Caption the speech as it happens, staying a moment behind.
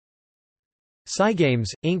Cygames,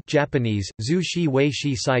 Inc. Japanese, Zu Shi Wei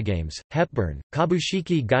Shi Cygames, Hepburn,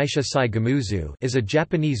 Kabushiki Gaisha Cygamuzu is a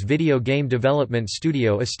Japanese video game development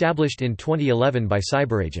studio established in 2011 by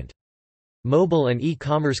CyberAgent. Mobile and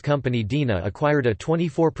e-commerce company Dina acquired a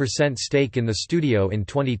 24% stake in the studio in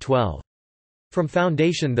 2012. From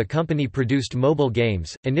foundation the company produced mobile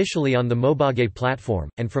games, initially on the Mobage platform,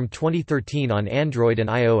 and from 2013 on Android and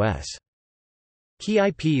iOS. Key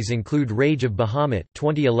IPs include Rage of Bahamut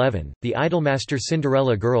 2011, The Idolmaster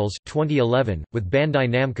Cinderella Girls 2011 with Bandai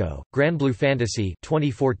Namco, Granblue Fantasy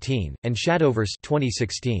 2014, and Shadowverse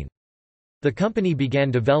 2016. The company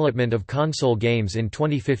began development of console games in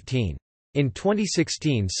 2015. In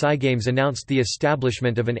 2016 Cygames announced the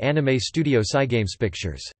establishment of an anime studio Cygames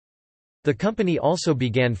Pictures. The company also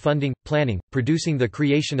began funding, planning, producing the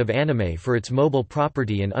creation of anime for its mobile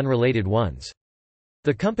property and unrelated ones.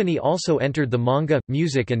 The company also entered the manga,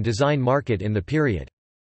 music and design market in the period.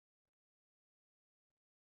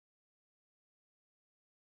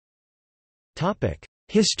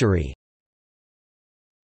 History.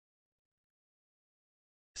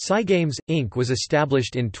 Cygames, Inc. was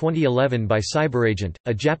established in 2011 by CyberAgent,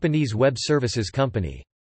 a Japanese web services company.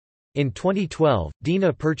 In 2012,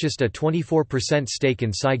 Dina purchased a 24% stake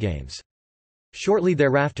in Cygames. Shortly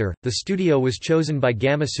thereafter, the studio was chosen by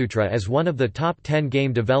Gamasutra as one of the top 10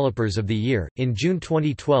 game developers of the year. In June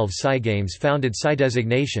 2012, Cygames founded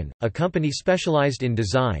Cydesignation, a company specialized in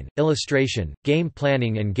design, illustration, game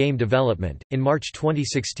planning, and game development. In March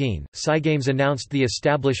 2016, Cygames announced the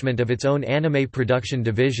establishment of its own anime production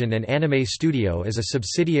division and anime studio as a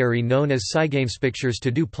subsidiary known as Cygames Pictures to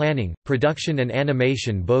do planning, production, and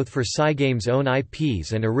animation both for Cygames' own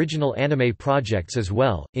IPs and original anime projects as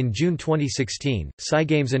well. In June 2016,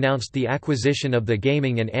 Cygames announced the acquisition of the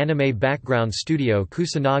gaming and anime background studio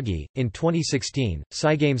Kusanagi. In 2016,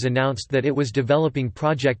 Cygames announced that it was developing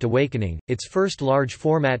Project Awakening, its first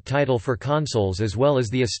large-format title for consoles, as well as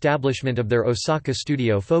the establishment of their Osaka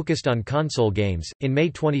studio focused on console games. In May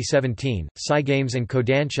 2017, Cygames and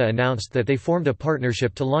Kodansha announced that they formed a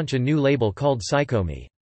partnership to launch a new label called Cycomi.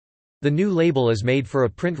 The new label is made for a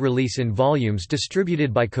print release in volumes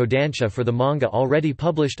distributed by Kodansha for the manga already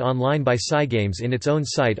published online by Cygames in its own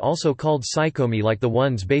site, also called Cycomi, like the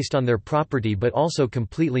ones based on their property but also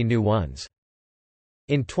completely new ones.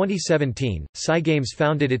 In 2017, Cygames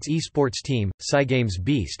founded its esports team, Cygames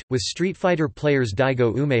Beast, with Street Fighter players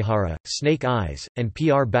Daigo Umehara, Snake Eyes, and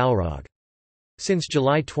PR Balrog. Since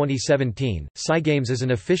July 2017, Cygames is an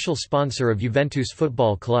official sponsor of Juventus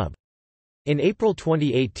Football Club. In April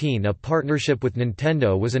 2018, a partnership with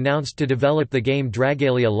Nintendo was announced to develop the game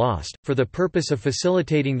Dragalia Lost. For the purpose of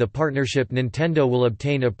facilitating the partnership, Nintendo will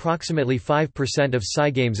obtain approximately 5% of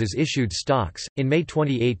Cygames' issued stocks. In May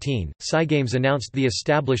 2018, Cygames announced the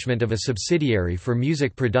establishment of a subsidiary for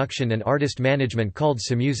music production and artist management called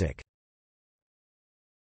CyMusic.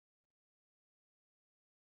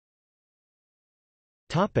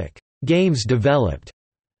 Topic: Games developed.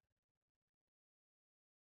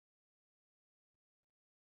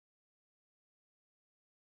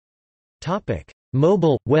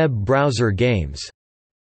 Mobile, web browser games.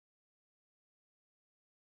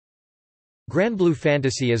 Granblue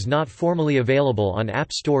Fantasy is not formally available on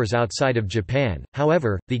app stores outside of Japan,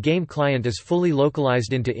 however, the game client is fully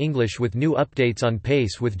localized into English with new updates on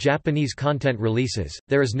pace with Japanese content releases.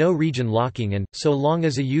 There is no region locking and, so long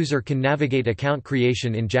as a user can navigate account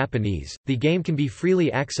creation in Japanese, the game can be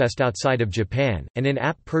freely accessed outside of Japan, and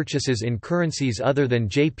in-app purchases in currencies other than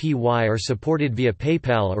JPY are supported via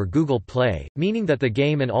PayPal or Google Play, meaning that the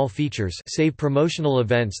game and all features save promotional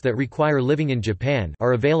events that require living in Japan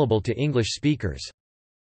are available to English speakers.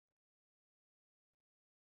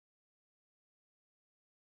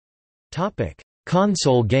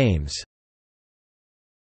 Console games.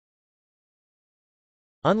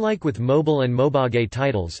 Unlike with mobile and Mobage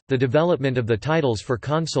titles, the development of the titles for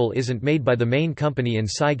console isn't made by the main company in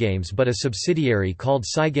Cygames but a subsidiary called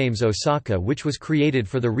Cygames Osaka, which was created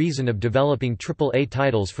for the reason of developing AAA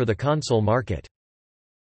titles for the console market.